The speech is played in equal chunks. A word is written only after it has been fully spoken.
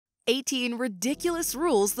18 ridiculous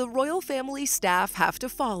rules the royal family staff have to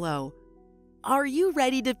follow. Are you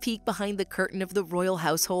ready to peek behind the curtain of the royal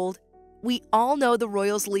household? We all know the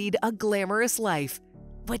royals lead a glamorous life,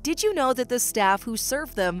 but did you know that the staff who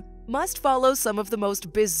serve them must follow some of the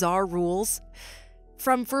most bizarre rules?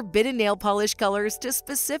 From forbidden nail polish colors to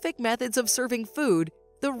specific methods of serving food,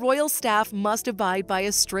 the royal staff must abide by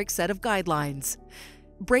a strict set of guidelines.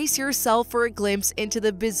 Brace yourself for a glimpse into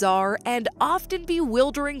the bizarre and often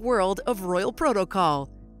bewildering world of royal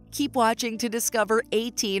protocol. Keep watching to discover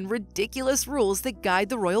 18 ridiculous rules that guide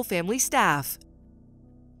the royal family staff.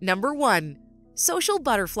 Number 1. Social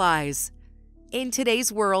butterflies. In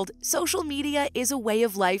today's world, social media is a way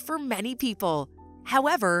of life for many people.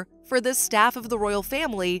 However, for the staff of the royal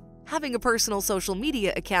family, having a personal social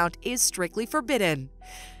media account is strictly forbidden.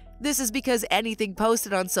 This is because anything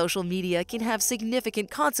posted on social media can have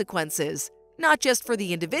significant consequences, not just for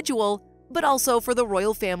the individual, but also for the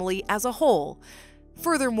royal family as a whole.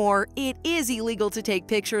 Furthermore, it is illegal to take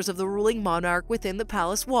pictures of the ruling monarch within the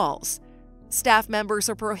palace walls. Staff members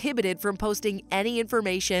are prohibited from posting any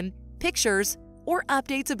information, pictures, or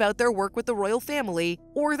updates about their work with the royal family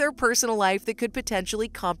or their personal life that could potentially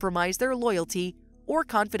compromise their loyalty or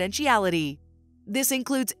confidentiality. This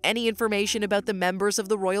includes any information about the members of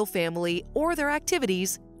the royal family or their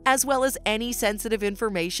activities, as well as any sensitive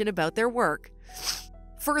information about their work.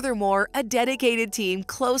 Furthermore, a dedicated team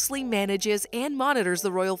closely manages and monitors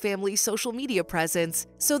the royal family's social media presence,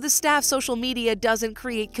 so the staff's social media doesn't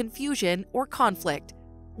create confusion or conflict.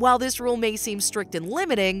 While this rule may seem strict and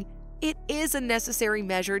limiting, it is a necessary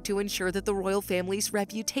measure to ensure that the royal family's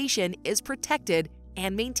reputation is protected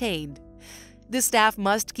and maintained. The staff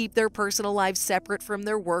must keep their personal lives separate from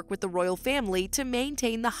their work with the royal family to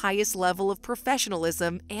maintain the highest level of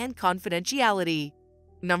professionalism and confidentiality.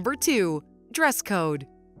 Number 2. Dress code.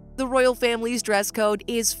 The royal family's dress code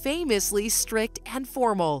is famously strict and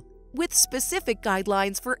formal, with specific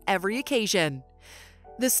guidelines for every occasion.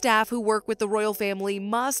 The staff who work with the royal family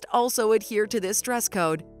must also adhere to this dress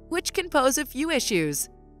code, which can pose a few issues.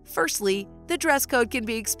 Firstly, the dress code can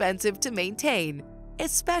be expensive to maintain,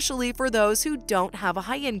 especially for those who don't have a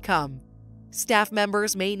high income. Staff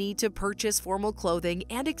members may need to purchase formal clothing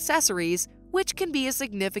and accessories, which can be a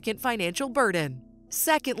significant financial burden.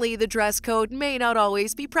 Secondly, the dress code may not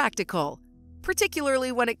always be practical,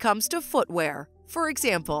 particularly when it comes to footwear. For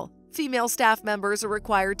example, female staff members are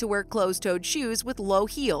required to wear closed-toed shoes with low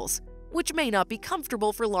heels, which may not be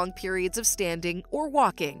comfortable for long periods of standing or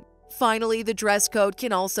walking. Finally, the dress code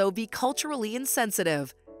can also be culturally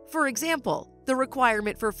insensitive. For example, the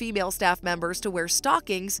requirement for female staff members to wear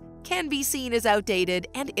stockings can be seen as outdated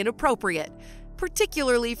and inappropriate,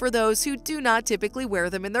 particularly for those who do not typically wear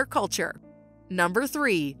them in their culture. Number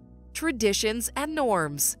 3. Traditions and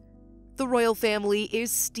norms. The royal family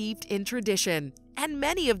is steeped in tradition, and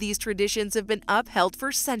many of these traditions have been upheld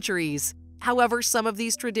for centuries. However, some of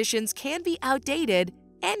these traditions can be outdated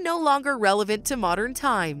and no longer relevant to modern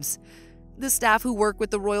times. The staff who work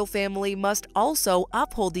with the royal family must also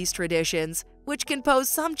uphold these traditions, which can pose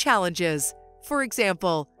some challenges. For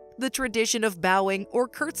example, the tradition of bowing or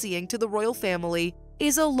curtsying to the royal family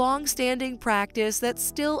is a long-standing practice that's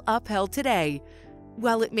still upheld today.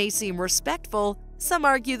 While it may seem respectful, some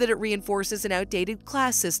argue that it reinforces an outdated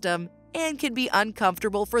class system and can be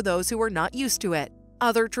uncomfortable for those who are not used to it.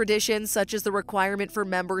 Other traditions, such as the requirement for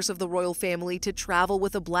members of the royal family to travel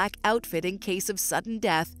with a black outfit in case of sudden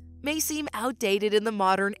death, may seem outdated in the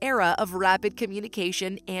modern era of rapid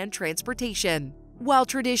communication and transportation. While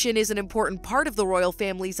tradition is an important part of the royal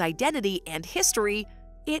family's identity and history,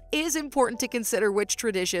 it is important to consider which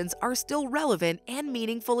traditions are still relevant and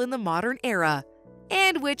meaningful in the modern era,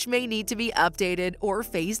 and which may need to be updated or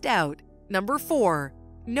phased out. Number 4.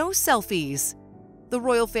 No selfies. The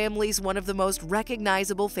royal family is one of the most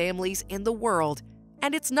recognizable families in the world,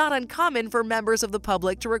 and it's not uncommon for members of the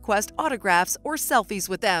public to request autographs or selfies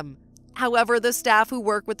with them. However, the staff who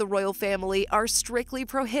work with the royal family are strictly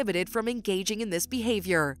prohibited from engaging in this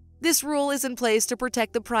behavior. This rule is in place to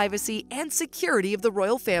protect the privacy and security of the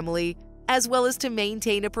royal family, as well as to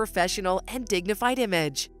maintain a professional and dignified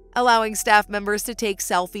image. Allowing staff members to take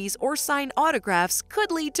selfies or sign autographs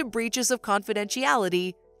could lead to breaches of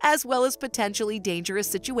confidentiality, as well as potentially dangerous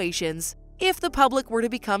situations if the public were to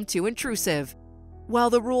become too intrusive.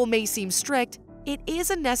 While the rule may seem strict, it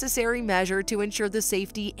is a necessary measure to ensure the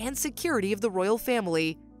safety and security of the royal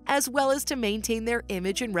family, as well as to maintain their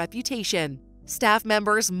image and reputation. Staff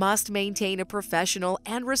members must maintain a professional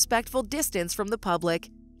and respectful distance from the public,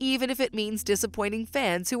 even if it means disappointing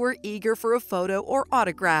fans who are eager for a photo or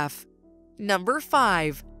autograph. Number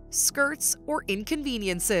 5. Skirts or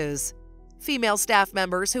inconveniences. Female staff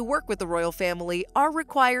members who work with the royal family are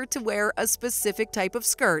required to wear a specific type of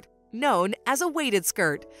skirt, known as a weighted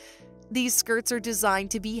skirt. These skirts are designed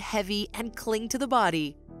to be heavy and cling to the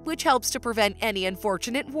body, which helps to prevent any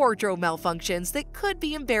unfortunate wardrobe malfunctions that could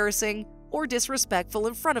be embarrassing or disrespectful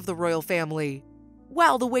in front of the royal family.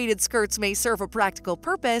 While the weighted skirts may serve a practical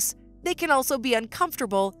purpose, they can also be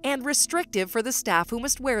uncomfortable and restrictive for the staff who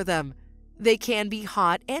must wear them. They can be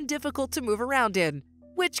hot and difficult to move around in,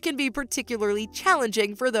 which can be particularly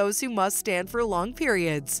challenging for those who must stand for long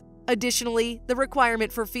periods. Additionally, the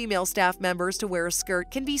requirement for female staff members to wear a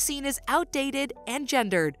skirt can be seen as outdated and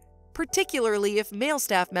gendered, particularly if male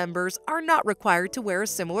staff members are not required to wear a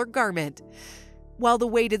similar garment. While the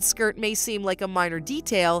weighted skirt may seem like a minor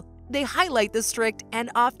detail, they highlight the strict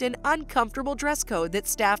and often uncomfortable dress code that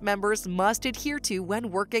staff members must adhere to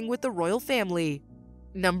when working with the royal family.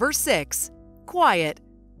 Number 6. Quiet.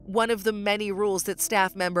 One of the many rules that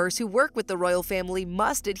staff members who work with the royal family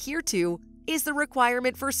must adhere to is the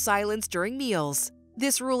requirement for silence during meals.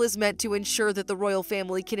 This rule is meant to ensure that the royal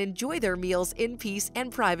family can enjoy their meals in peace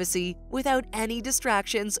and privacy without any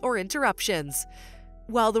distractions or interruptions.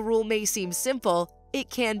 While the rule may seem simple, it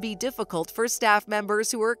can be difficult for staff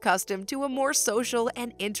members who are accustomed to a more social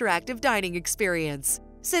and interactive dining experience.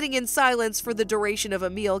 Sitting in silence for the duration of a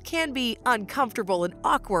meal can be uncomfortable and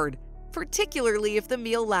awkward, particularly if the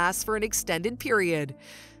meal lasts for an extended period.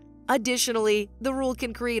 Additionally, the rule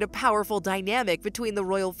can create a powerful dynamic between the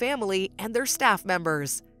royal family and their staff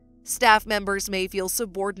members. Staff members may feel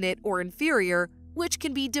subordinate or inferior, which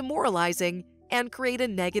can be demoralizing and create a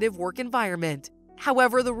negative work environment.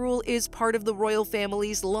 However, the rule is part of the royal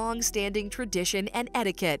family's long-standing tradition and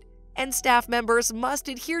etiquette, and staff members must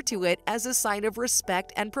adhere to it as a sign of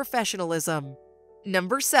respect and professionalism.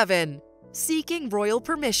 Number 7. Seeking royal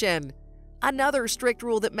permission. Another strict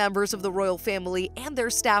rule that members of the royal family and their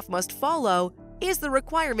staff must follow is the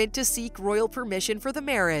requirement to seek royal permission for the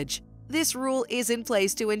marriage. This rule is in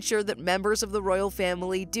place to ensure that members of the royal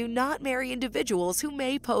family do not marry individuals who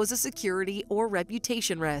may pose a security or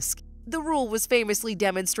reputation risk. The rule was famously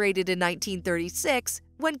demonstrated in 1936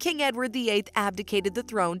 when King Edward VIII abdicated the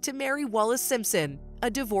throne to marry Wallis Simpson, a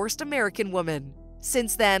divorced American woman.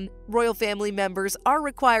 Since then, royal family members are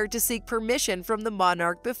required to seek permission from the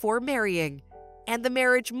monarch before marrying, and the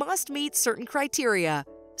marriage must meet certain criteria,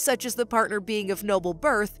 such as the partner being of noble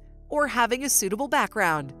birth or having a suitable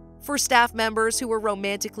background. For staff members who are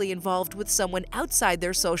romantically involved with someone outside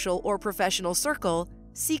their social or professional circle,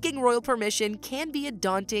 seeking royal permission can be a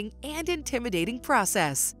daunting and intimidating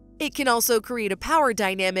process. It can also create a power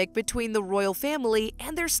dynamic between the royal family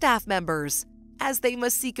and their staff members, as they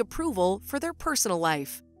must seek approval for their personal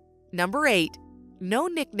life. Number 8. No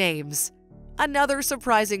nicknames. Another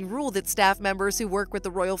surprising rule that staff members who work with the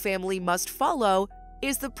royal family must follow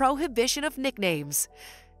is the prohibition of nicknames.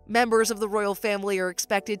 Members of the royal family are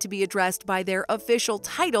expected to be addressed by their official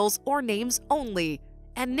titles or names only,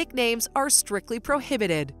 and nicknames are strictly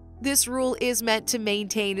prohibited. This rule is meant to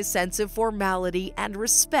maintain a sense of formality and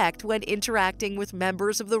respect when interacting with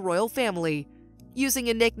members of the royal family. Using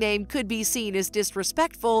a nickname could be seen as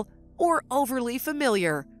disrespectful or overly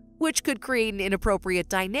familiar, which could create an inappropriate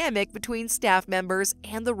dynamic between staff members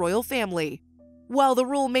and the royal family. While the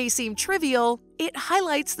rule may seem trivial, it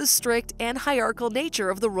highlights the strict and hierarchical nature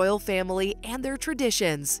of the royal family and their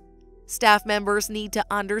traditions. Staff members need to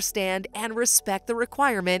understand and respect the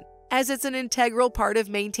requirement, as it's an integral part of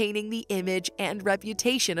maintaining the image and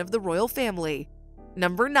reputation of the royal family.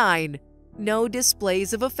 Number 9. No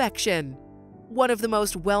displays of affection. One of the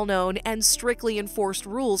most well-known and strictly enforced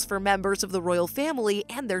rules for members of the royal family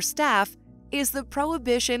and their staff is the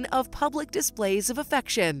prohibition of public displays of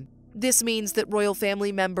affection. This means that royal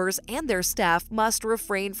family members and their staff must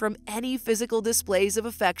refrain from any physical displays of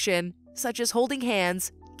affection, such as holding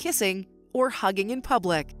hands, kissing, or hugging in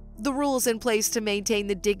public. The rule is in place to maintain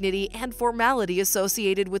the dignity and formality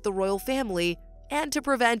associated with the royal family and to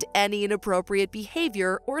prevent any inappropriate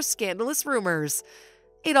behavior or scandalous rumors.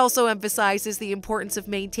 It also emphasizes the importance of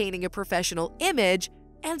maintaining a professional image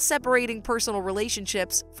and separating personal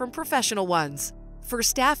relationships from professional ones. For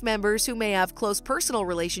staff members who may have close personal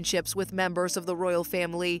relationships with members of the royal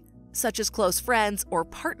family, such as close friends or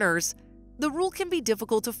partners, the rule can be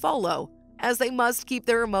difficult to follow, as they must keep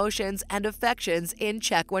their emotions and affections in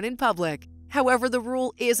check when in public. However, the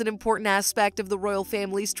rule is an important aspect of the royal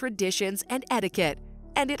family's traditions and etiquette,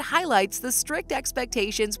 and it highlights the strict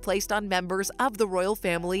expectations placed on members of the royal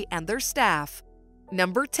family and their staff.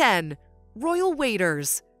 Number 10. Royal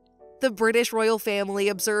waiters. The British royal family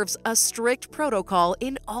observes a strict protocol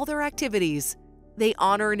in all their activities. They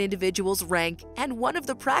honor an individual's rank, and one of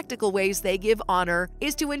the practical ways they give honor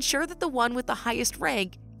is to ensure that the one with the highest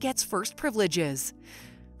rank gets first privileges.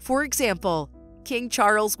 For example, King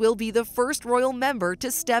Charles will be the first royal member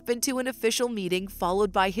to step into an official meeting,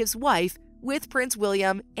 followed by his wife, with Prince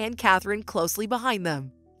William and Catherine closely behind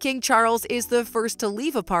them. King Charles is the first to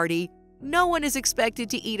leave a party. No one is expected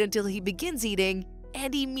to eat until he begins eating,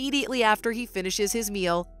 and immediately after he finishes his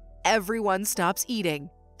meal, everyone stops eating.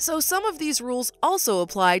 So some of these rules also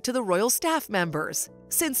apply to the royal staff members,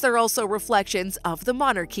 since they're also reflections of the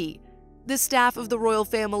monarchy. The staff of the royal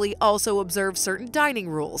family also observe certain dining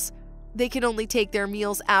rules. They can only take their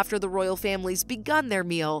meals after the royal family's begun their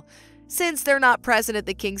meal. Since they're not present at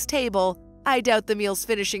the king's table, I doubt the meal's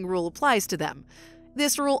finishing rule applies to them.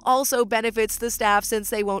 This rule also benefits the staff since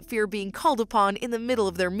they won't fear being called upon in the middle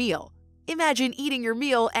of their meal. Imagine eating your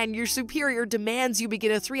meal and your superior demands you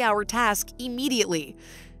begin a 3-hour task immediately.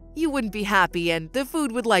 You wouldn't be happy and the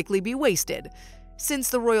food would likely be wasted. Since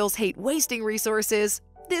the royals hate wasting resources,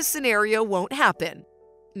 this scenario won't happen.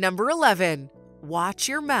 Number 11. Watch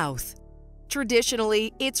your mouth.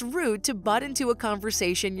 Traditionally, it's rude to butt into a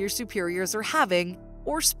conversation your superiors are having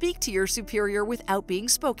or speak to your superior without being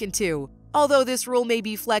spoken to. Although this rule may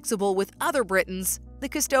be flexible with other Britons, the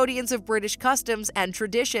custodians of British customs and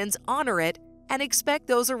traditions honor it and expect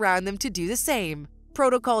those around them to do the same.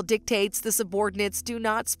 Protocol dictates the subordinates do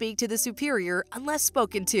not speak to the superior unless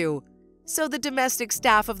spoken to. So the domestic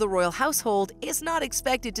staff of the royal household is not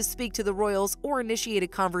expected to speak to the royals or initiate a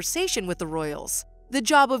conversation with the royals. The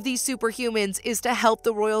job of these superhumans is to help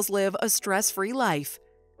the royals live a stress-free life.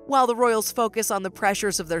 While the royals focus on the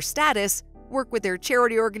pressures of their status, work with their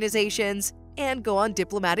charity organizations, and go on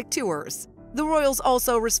diplomatic tours. The royals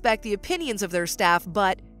also respect the opinions of their staff,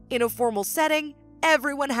 but in a formal setting,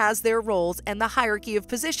 everyone has their roles and the hierarchy of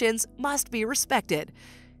positions must be respected.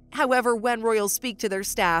 However, when royals speak to their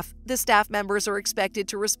staff, the staff members are expected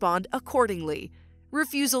to respond accordingly.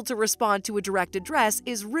 Refusal to respond to a direct address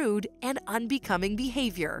is rude and unbecoming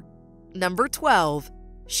behavior. Number 12.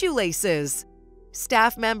 Shoelaces.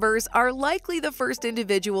 Staff members are likely the first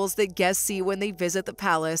individuals that guests see when they visit the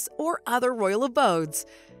palace or other royal abodes.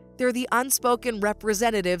 They're the unspoken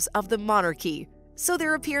representatives of the monarchy, so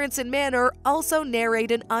their appearance and manner also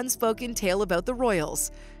narrate an unspoken tale about the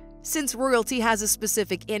royals. Since royalty has a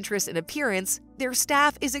specific interest in appearance, their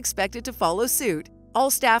staff is expected to follow suit.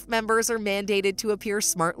 All staff members are mandated to appear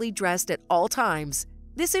smartly dressed at all times.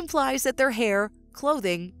 This implies that their hair,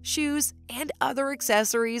 clothing, shoes, and other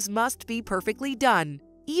accessories must be perfectly done.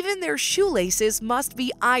 Even their shoelaces must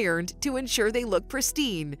be ironed to ensure they look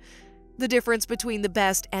pristine. The difference between the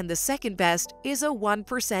best and the second best is a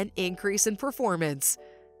 1% increase in performance.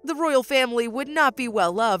 The royal family would not be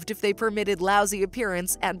well loved if they permitted lousy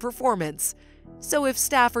appearance and performance. So if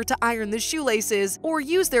staff are to iron the shoelaces or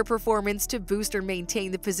use their performance to boost or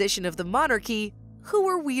maintain the position of the monarchy, who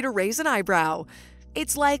are we to raise an eyebrow?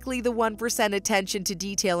 It's likely the 1% attention to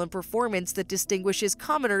detail and performance that distinguishes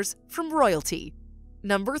commoners from royalty.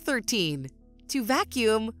 Number 13. To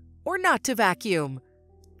vacuum or not to vacuum.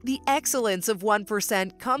 The excellence of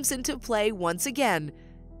 1% comes into play once again.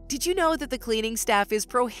 Did you know that the cleaning staff is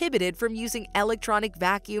prohibited from using electronic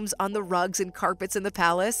vacuums on the rugs and carpets in the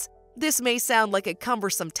palace? This may sound like a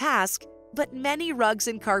cumbersome task, but many rugs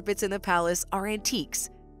and carpets in the palace are antiques,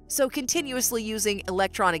 so continuously using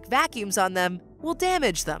electronic vacuums on them will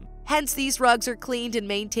damage them. Hence, these rugs are cleaned and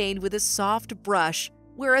maintained with a soft brush,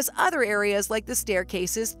 whereas other areas like the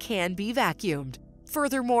staircases can be vacuumed.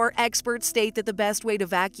 Furthermore, experts state that the best way to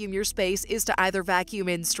vacuum your space is to either vacuum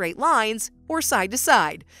in straight lines or side to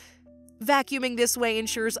side. Vacuuming this way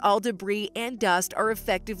ensures all debris and dust are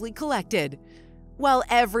effectively collected. While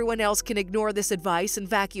everyone else can ignore this advice and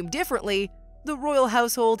vacuum differently, the royal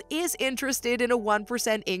household is interested in a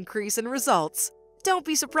 1% increase in results. Don't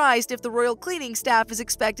be surprised if the royal cleaning staff is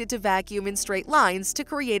expected to vacuum in straight lines to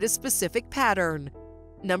create a specific pattern.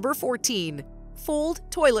 Number 14. Fold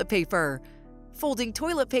toilet paper. Folding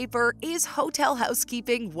toilet paper is Hotel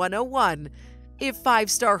Housekeeping 101. If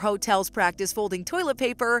 5-star hotels practice folding toilet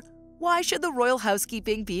paper, why should the royal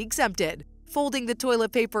housekeeping be exempted? Folding the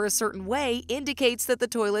toilet paper a certain way indicates that the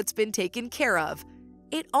toilet's been taken care of.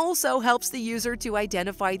 It also helps the user to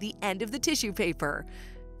identify the end of the tissue paper.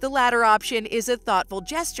 The latter option is a thoughtful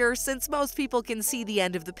gesture since most people can see the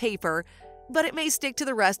end of the paper, but it may stick to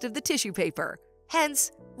the rest of the tissue paper.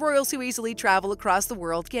 Hence, royals who easily travel across the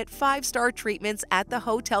world get 5-star treatments at the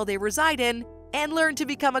hotel they reside in and learn to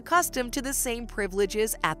become accustomed to the same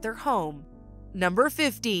privileges at their home. Number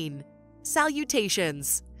 15.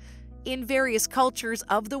 Salutations. In various cultures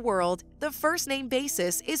of the world, the first name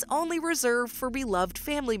basis is only reserved for beloved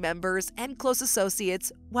family members and close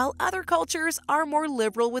associates, while other cultures are more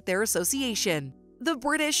liberal with their association. The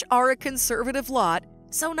British are a conservative lot,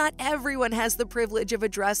 so not everyone has the privilege of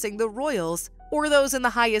addressing the royals or those in the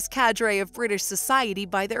highest cadre of British society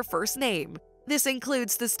by their first name. This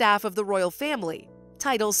includes the staff of the royal family.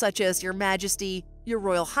 Titles such as Your Majesty, Your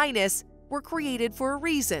Royal Highness were created for a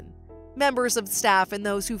reason. Members of staff and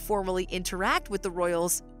those who formally interact with the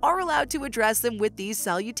royals are allowed to address them with these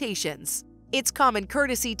salutations. It's common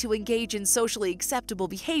courtesy to engage in socially acceptable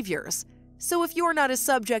behaviors, so if you're not a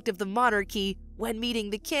subject of the monarchy, when meeting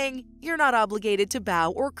the king, you're not obligated to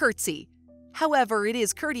bow or curtsy. However, it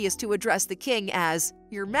is courteous to address the king as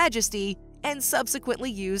Your Majesty and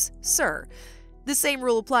subsequently use Sir. The same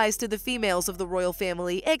rule applies to the females of the royal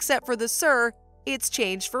family, except for the Sir, it's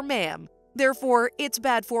changed for Ma'am. Therefore, it's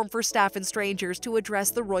bad form for staff and strangers to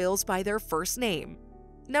address the royals by their first name.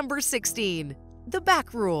 Number 16. The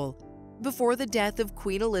back rule. Before the death of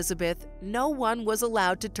Queen Elizabeth, no one was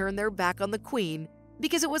allowed to turn their back on the Queen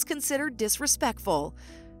because it was considered disrespectful.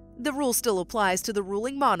 The rule still applies to the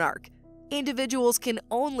ruling monarch. Individuals can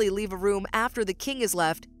only leave a room after the king is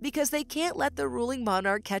left because they can't let the ruling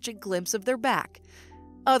monarch catch a glimpse of their back.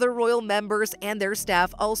 Other royal members and their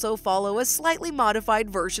staff also follow a slightly modified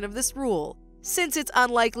version of this rule, since it's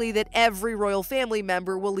unlikely that every royal family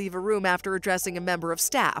member will leave a room after addressing a member of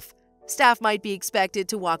staff. Staff might be expected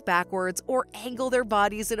to walk backwards or angle their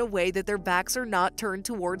bodies in a way that their backs are not turned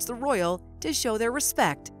towards the royal to show their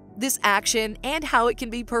respect. This action and how it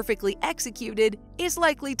can be perfectly executed is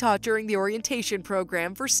likely taught during the orientation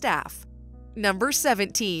program for staff. Number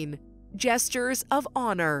 17. Gestures of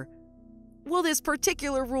honor. Well, this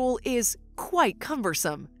particular rule is quite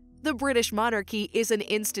cumbersome. The British monarchy is an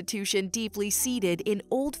institution deeply seated in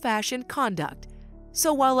old-fashioned conduct.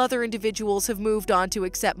 So while other individuals have moved on to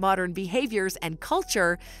accept modern behaviors and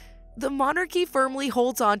culture, the monarchy firmly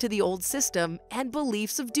holds on to the old system and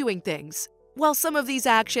beliefs of doing things. While some of these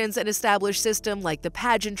actions and established system like the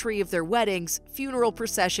pageantry of their weddings, funeral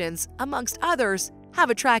processions, amongst others, have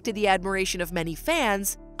attracted the admiration of many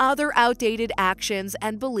fans, other outdated actions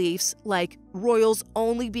and beliefs, like royals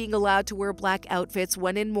only being allowed to wear black outfits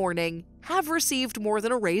when in mourning, have received more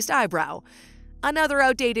than a raised eyebrow. Another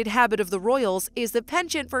outdated habit of the royals is the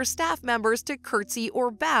penchant for staff members to curtsy or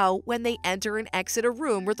bow when they enter and exit a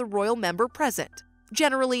room with a royal member present.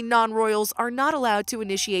 Generally, non-royals are not allowed to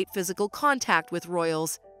initiate physical contact with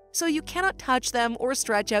royals, so you cannot touch them or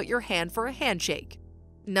stretch out your hand for a handshake.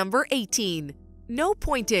 Number 18. No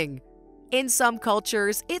pointing. In some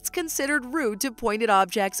cultures, it's considered rude to point at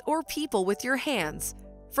objects or people with your hands.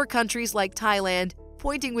 For countries like Thailand,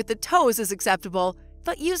 pointing with the toes is acceptable,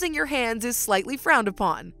 but using your hands is slightly frowned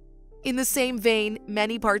upon. In the same vein,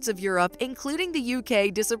 many parts of Europe, including the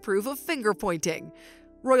UK, disapprove of finger pointing.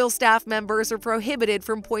 Royal staff members are prohibited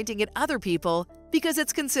from pointing at other people because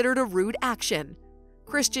it's considered a rude action.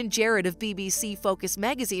 Christian Jarrett of BBC Focus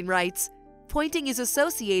magazine writes, "Pointing is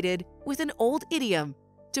associated with an old idiom,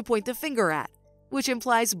 to point the finger at, which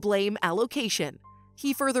implies blame allocation."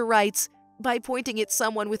 He further writes, "By pointing at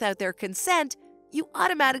someone without their consent, you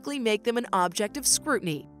automatically make them an object of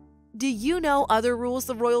scrutiny." Do you know other rules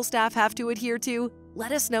the royal staff have to adhere to?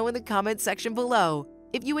 Let us know in the comments section below.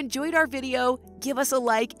 If you enjoyed our video, give us a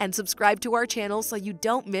like and subscribe to our channel so you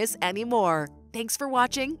don't miss any more. Thanks for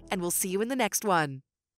watching, and we'll see you in the next one.